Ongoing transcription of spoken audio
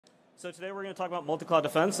So today we're going to talk about multi-cloud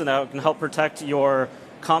defense and how it can help protect your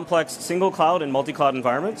complex single cloud and multi-cloud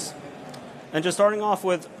environments. And just starting off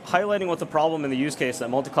with highlighting what the problem in the use case that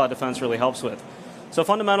multi-cloud defense really helps with. So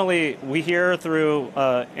fundamentally, we hear through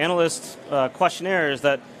analyst questionnaires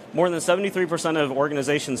that more than 73% of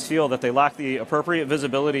organizations feel that they lack the appropriate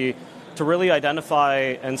visibility to really identify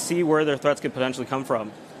and see where their threats could potentially come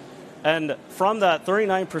from. And from that,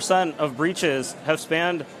 39% of breaches have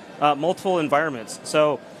spanned multiple environments.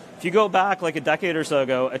 So if you go back like a decade or so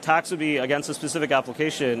ago, attacks would be against a specific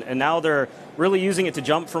application, and now they're really using it to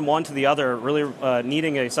jump from one to the other, really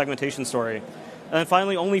needing a segmentation story. And then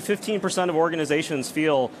finally, only 15% of organizations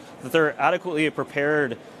feel that they're adequately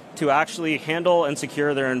prepared to actually handle and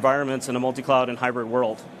secure their environments in a multi-cloud and hybrid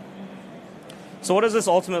world. So what does this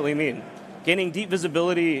ultimately mean? Gaining deep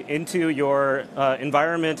visibility into your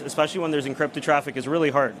environment, especially when there's encrypted traffic, is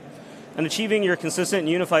really hard. And achieving your consistent and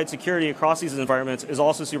unified security across these environments is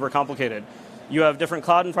also super complicated. You have different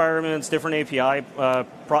cloud environments, different API,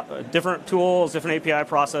 different tools, different API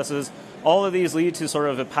processes. All of these lead to sort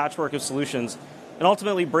of a patchwork of solutions. And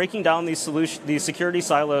ultimately, breaking down these security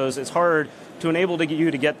silos is hard to enable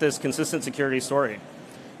you to get this consistent security story.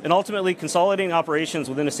 And ultimately, consolidating operations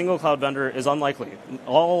within a single cloud vendor is unlikely.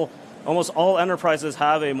 Almost all enterprises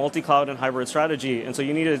have a multi-cloud and hybrid strategy, and so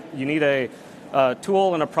you need a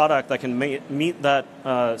tool and a product that can meet that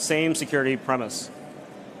same security premise.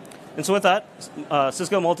 And so with that,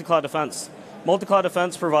 Cisco Multicloud Defense. Multicloud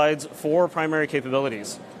Defense provides 4 primary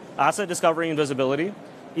capabilities: asset discovery and visibility,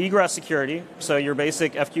 egress security, so your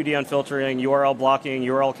basic FQDN filtering, URL blocking,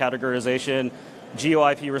 URL categorization,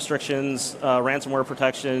 geo-IP restrictions, ransomware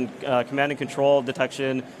protection, command and control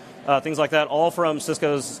detection, things like that, all from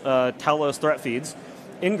Cisco's Talos threat feeds.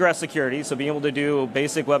 Ingress security, so being able to do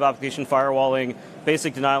basic web application firewalling,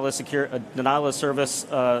 basic denial of service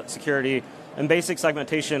security, and basic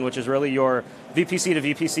segmentation, which is really your VPC to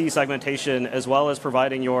VPC segmentation, as well as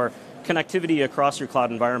providing your connectivity across your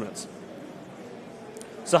cloud environments.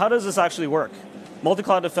 So how does this actually work?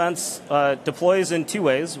 Multi-cloud defense deploys in 2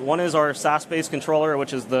 ways. One is our SaaS-based controller,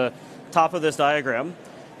 which is the top of this diagram.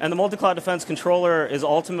 And the multi-cloud defense controller is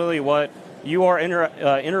ultimately what you are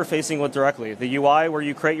interfacing with directly. The UI where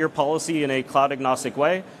you create your policy in a cloud-agnostic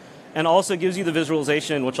way, and also gives you the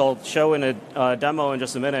visualization, which I'll show in a demo in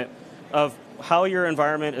just a minute, of how your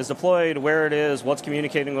environment is deployed, where it is, what's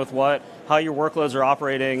communicating with what, how your workloads are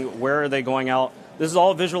operating, where are they going out. This is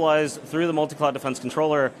all visualized through the multi-cloud defense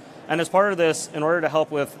controller. And as part of this, in order to help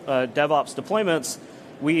with DevOps deployments,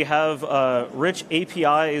 we have rich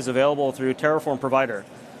APIs available through Terraform Provider.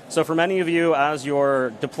 So for many of you, as you're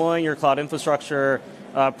deploying your cloud infrastructure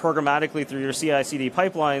programmatically through your CI/CD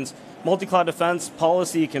pipelines, multi-cloud defense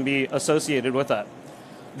policy can be associated with that.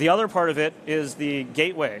 The other part of it is the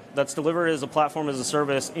gateway that's delivered as a platform as a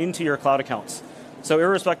service into your cloud accounts. So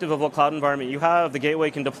irrespective of what cloud environment you have, the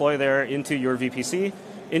gateway can deploy there into your VPC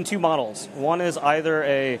in 2 models. One is either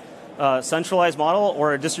a centralized model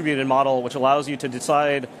or a distributed model, which allows you to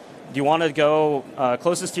decide, do you want to go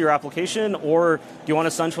closest to your application, or do you want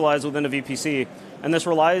to centralize within a VPC? And this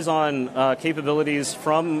relies on capabilities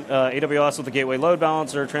from AWS with the gateway load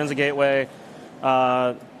balancer, transit gateway,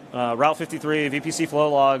 Route 53, VPC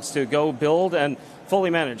flow logs to go build and fully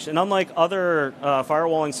manage. And unlike other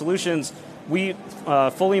firewalling solutions, we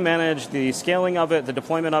fully manage the scaling of it, the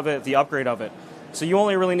deployment of it, the upgrade of it. So you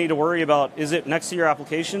only really need to worry about, is it next to your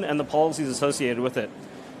application and the policies associated with it.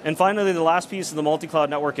 And finally, the last piece is the multi-cloud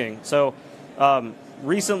networking. So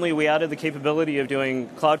recently, we added the capability of doing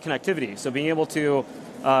cloud connectivity. So being able to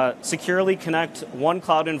securely connect one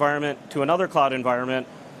cloud environment to another cloud environment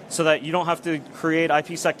so that you don't have to create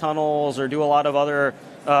IPsec tunnels or do a lot of other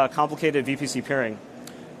complicated VPC peering.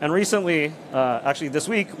 And recently, actually this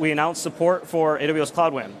week, we announced support for AWS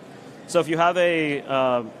Cloud WAN. So if you have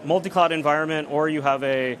a multi-cloud environment or you have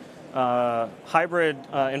a hybrid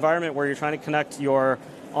environment where you're trying to connect your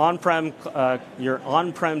on-prem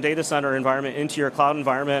data center environment into your cloud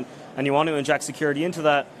environment, and you want to inject security into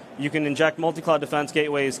that, you can inject multi-cloud defense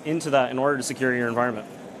gateways into that in order to secure your environment.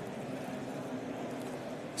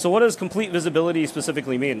 So what does complete visibility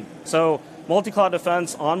specifically mean? So multi-cloud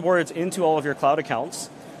defense onboards into all of your cloud accounts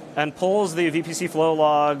and pulls the VPC flow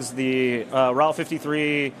logs, the Route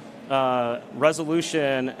 53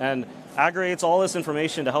 resolution, and aggregates all this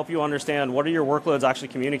information to help you understand what are your workloads actually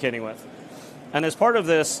communicating with. And as part of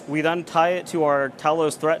this, we then tie it to our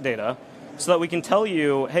Talos threat data so that we can tell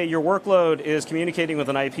you, hey, your workload is communicating with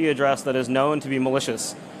an IP address that is known to be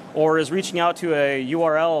malicious, or is reaching out to a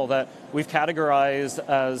URL that we've categorized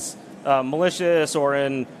as malicious or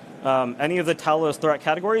in any of the Talos threat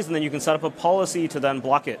categories, and then you can set up a policy to then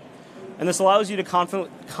block it. And this allows you to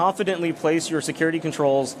confidently place your security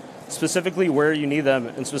controls specifically where you need them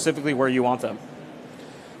and specifically where you want them.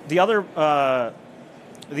 The other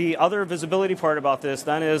visibility part about this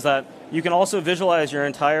then is that you can also visualize your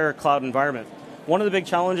entire cloud environment. One of the big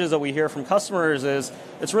challenges that we hear from customers is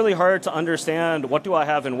it's really hard to understand what do I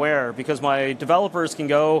have and where, because my developers can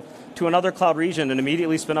go to another cloud region and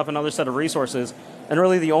immediately spin up another set of resources, and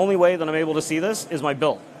really the only way that I'm able to see this is my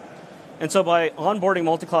bill. And so by onboarding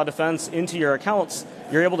Multicloud Defense into your accounts,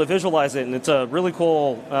 you're able to visualize it, and it's a really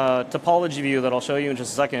cool topology view that I'll show you in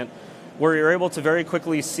just a second, where you're able to very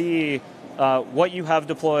quickly see what you have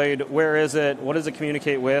deployed, where is it, what does it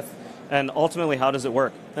communicate with, and ultimately how does it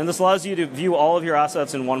work. And this allows you to view all of your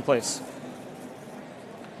assets in one place.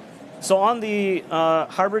 So on the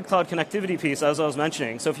hybrid cloud connectivity piece, as I was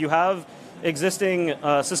mentioning, so if you have existing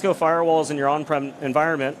Cisco firewalls in your on-prem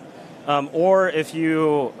environment, or if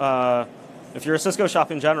you're a Cisco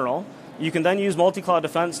shop in general, you can then use Multicloud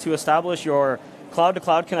Defense to establish your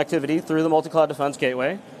cloud-to-cloud connectivity through the Multicloud Defense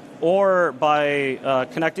gateway, or by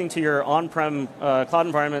connecting to your on-prem cloud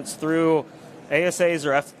environments through ASAs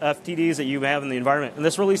or FTDs that you may have in the environment. And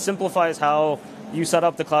this really simplifies how you set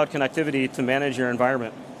up the cloud connectivity to manage your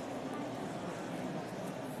environment.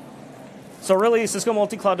 So really, Cisco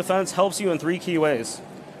Multicloud Defense helps you in 3 key ways.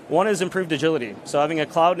 One is improved agility. So having a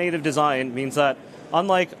cloud-native design means that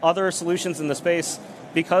unlike other solutions in the space,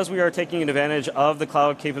 because we are taking advantage of the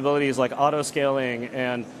cloud capabilities like auto-scaling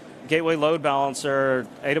and gateway load balancer,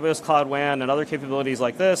 AWS Cloud WAN, and other capabilities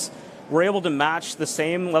like this, we're able to match the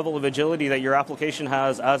same level of agility that your application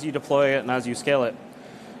has as you deploy it and as you scale it.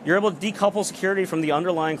 You're able to decouple security from the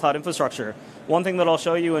underlying cloud infrastructure. One thing that I'll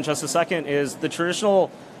show you in just a second is the traditional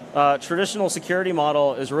security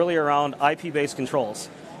model is really around IP-based controls.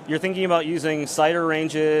 You're thinking about using CIDR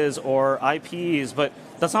ranges or IPs, but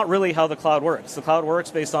that's not really how the cloud works. The cloud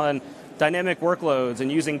works based on dynamic workloads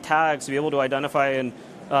and using tags to be able to identify and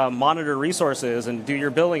monitor resources and do your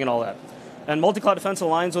billing and all that. And Multicloud Defense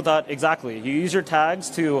aligns with that exactly. You use your tags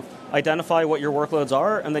to identify what your workloads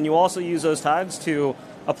are, and then you also use those tags to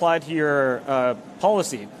apply to your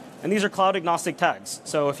policy. And these are cloud-agnostic tags.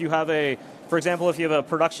 So if you have for example, if you have a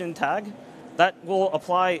production tag, that will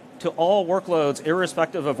apply to all workloads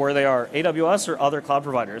irrespective of where they are, AWS or other cloud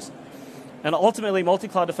providers. And ultimately,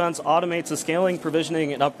 Multicloud Defense automates the scaling,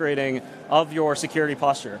 provisioning, and upgrading of your security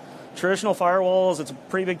posture. Traditional firewalls, it's a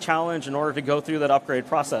pretty big challenge in order to go through that upgrade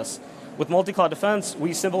process. With Multicloud Defense,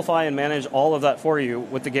 we simplify and manage all of that for you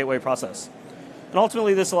with the gateway process. And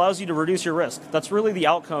ultimately, this allows you to reduce your risk. That's really the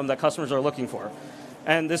outcome that customers are looking for.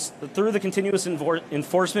 And this, through the continuous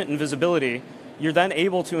enforcement and visibility, you're then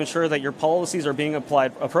able to ensure that your policies are being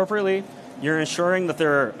applied appropriately, you're ensuring that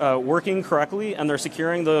they're working correctly, and they're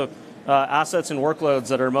securing the assets and workloads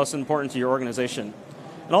that are most important to your organization.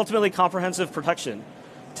 And ultimately, comprehensive protection.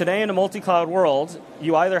 Today in a multi-cloud world,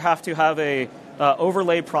 you either have to have a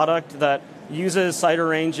overlay product that uses CIDR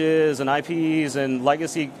ranges and IPs and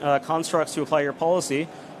legacy constructs to apply your policy,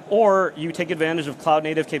 or you take advantage of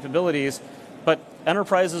cloud-native capabilities, but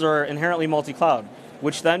enterprises are inherently multi-cloud,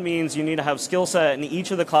 which then means you need to have skill set in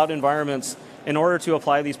each of the cloud environments in order to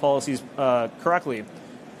apply these policies correctly.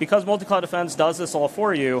 Because Multicloud Defense does this all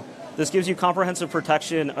for you, this gives you comprehensive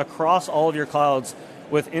protection across all of your clouds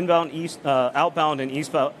with inbound, outbound, and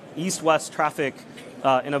east-west traffic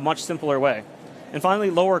in a much simpler way. And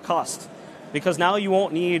finally, lower cost. Because now you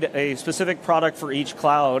won't need a specific product for each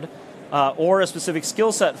cloud or a specific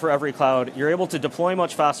skill set for every cloud. You're able to deploy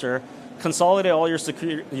much faster, consolidate all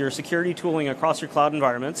your security tooling across your cloud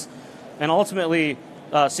environments, and ultimately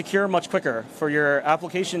secure much quicker for your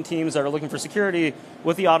application teams that are looking for security.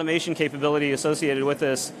 With the automation capability associated with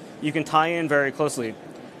this, you can tie in very closely.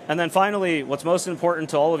 And then finally, what's most important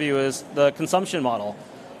to all of you is the consumption model.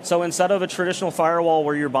 So instead of a traditional firewall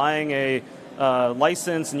where you're buying a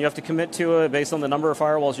license and you have to commit to it based on the number of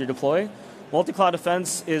firewalls you deploy, Multicloud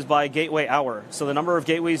Defense is by gateway hour. So the number of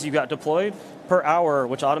gateways you got deployed per hour,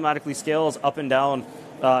 which automatically scales up and down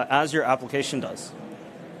as your application does.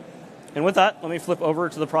 And with that, let me flip over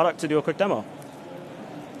to the product to do a quick demo.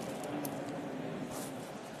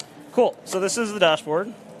 Cool, so this is the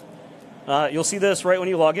dashboard. You'll see this right when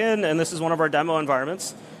you log in, and this is one of our demo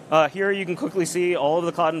environments. Here you can quickly see all of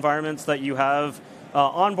the cloud environments that you have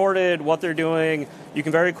onboarded, what they're doing. You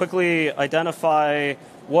can very quickly identify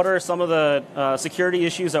what are some of the security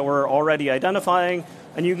issues that we're already identifying,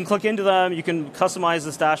 and you can click into them. You can customize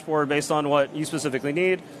this dashboard based on what you specifically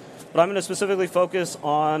need. But I'm going to specifically focus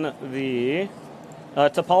on the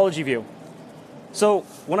topology view. So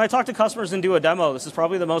when I talk to customers and do a demo, this is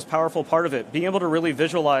probably the most powerful part of it, being able to really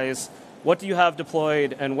visualize what do you have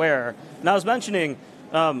deployed and where. And I was mentioning,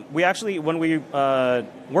 we actually, when we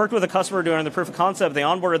worked with a customer doing the proof of concept, they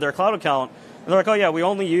onboarded their cloud account, and they're like, oh yeah, we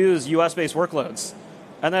only use US-based workloads.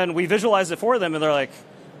 And then we visualized it for them, and they're like,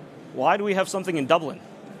 why do we have something in Dublin?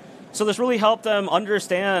 So this really helped them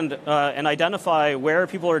understand and identify where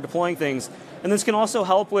people are deploying things. And this can also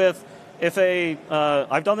help with, if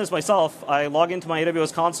I've done this myself, I log into my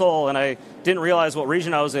AWS console and I didn't realize what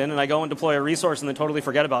region I was in, and I go and deploy a resource and then totally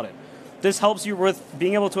forget about it. This helps you with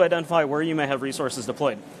being able to identify where you may have resources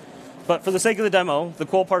deployed. But for the sake of the demo, the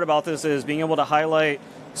cool part about this is being able to highlight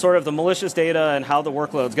sort of the malicious data and how the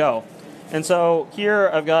workloads go. And so here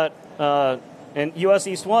I've got in US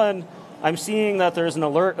East 1, I'm seeing that there's an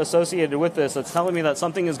alert associated with this that's telling me that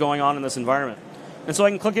something is going on in this environment. And so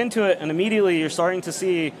I can click into it, and immediately you're starting to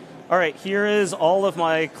see, all right, here is all of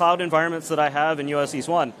my cloud environments that I have in US East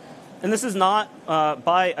 1. And this is not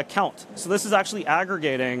by account. So this is actually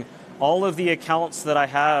aggregating all of the accounts that I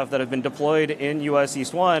have that have been deployed in US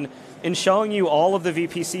East 1 and showing you all of the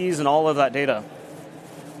VPCs and all of that data.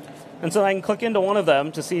 And so I can click into one of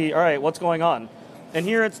them to see, all right, what's going on? And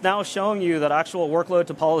here it's now showing you that actual workload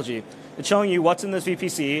topology. It's showing you what's in this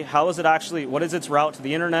VPC, how is it actually, what is its route to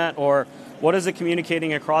the internet, or what is it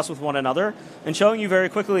communicating across with one another, and showing you very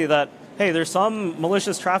quickly that, hey, there's some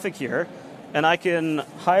malicious traffic here, and I can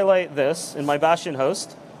highlight this in my Bastion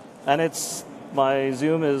host, and my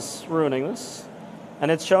Zoom is ruining this, and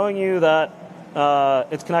it's showing you that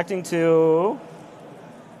it's connecting to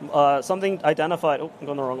something identified, oh, I'm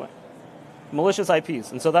going the wrong way, malicious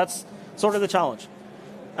IPs, and so that's sort of the challenge.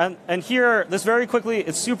 And here, this very quickly,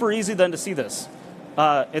 it's super easy then to see this.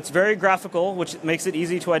 It's very graphical, which makes it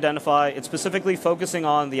easy to identify. It's specifically focusing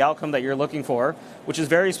on the outcome that you're looking for, which is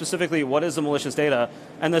very specifically what is the malicious data.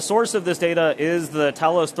 And the source of this data is the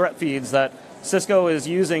Talos threat feeds that Cisco is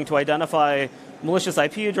using to identify malicious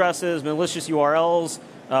IP addresses, malicious URLs,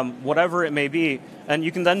 whatever it may be. And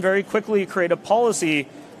you can then very quickly create a policy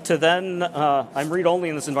to then, I'm read-only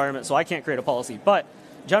in this environment, so I can't create a policy. But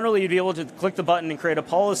generally, you'd be able to click the button and create a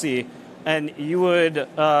policy, and you would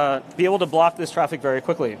be able to block this traffic very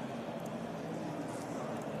quickly.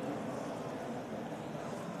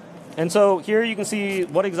 And so here you can see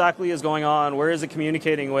what exactly is going on, where is it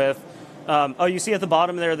communicating with. You see at the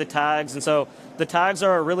bottom there the tags, and so the tags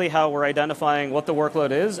are really how we're identifying what the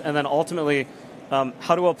workload is, and then ultimately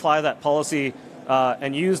how to apply that policy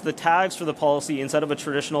and use the tags for the policy instead of a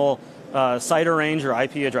traditional CIDR range or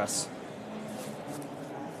IP address.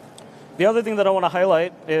 The other thing that I want to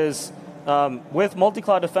highlight is with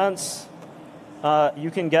Multicloud Defense,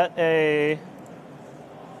 you can get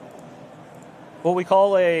what we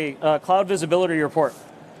call a cloud visibility report.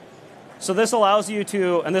 So this allows you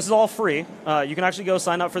to, and this is all free, you can actually go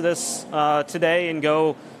sign up for this today and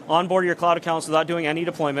go onboard your cloud accounts without doing any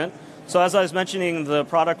deployment. So as I was mentioning, the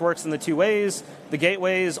product works in the two ways. The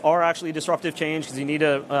gateways are actually disruptive change because you need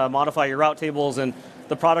to modify your route tables, and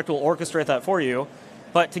the product will orchestrate that for you.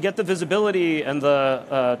 But to get the visibility and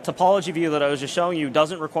the topology view that I was just showing you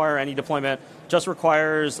doesn't require any deployment, just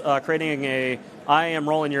requires creating a IAM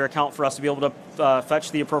role in your account for us to be able to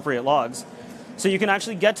fetch the appropriate logs. So you can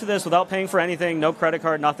actually get to this without paying for anything, no credit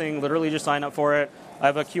card, nothing, literally just sign up for it. I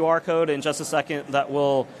have a QR code in just a second that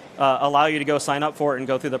will allow you to go sign up for it and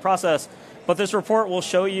go through the process. But this report will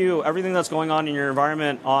show you everything that's going on in your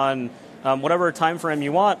environment on whatever time frame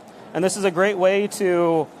you want. And this is a great way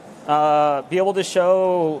to be able to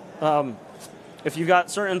show if you've got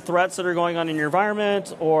certain threats that are going on in your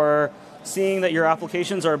environment, or seeing that your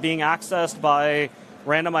applications are being accessed by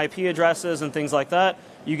random IP addresses and things like that.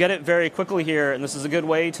 You get it very quickly here, and this is a good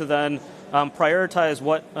way to then prioritize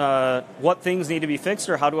what things need to be fixed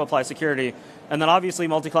or how to apply security. And then obviously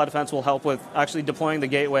Multicloud Defense will help with actually deploying the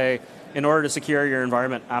gateway in order to secure your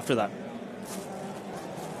environment after that.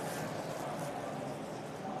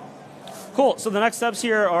 Cool, so the next steps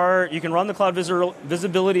here are you can run the cloud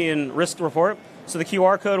visibility and risk report. So the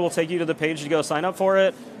QR code will take you to the page to go sign up for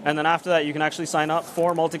it. And then after that, you can actually sign up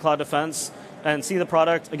for Multicloud Defense and see the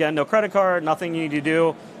product. Again, no credit card, nothing you need to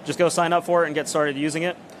do. Just go sign up for it and get started using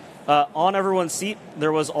it. On everyone's seat,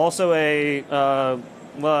 there was also a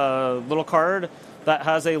little card that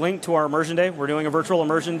has a link to our immersion day. We're doing a virtual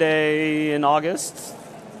immersion day in August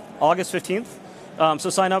 15th. So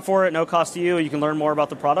sign up for it, no cost to you. You can learn more about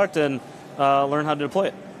the product and learn how to deploy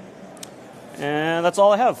it. And that's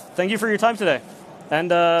all I have. Thank you for your time today. And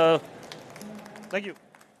thank you.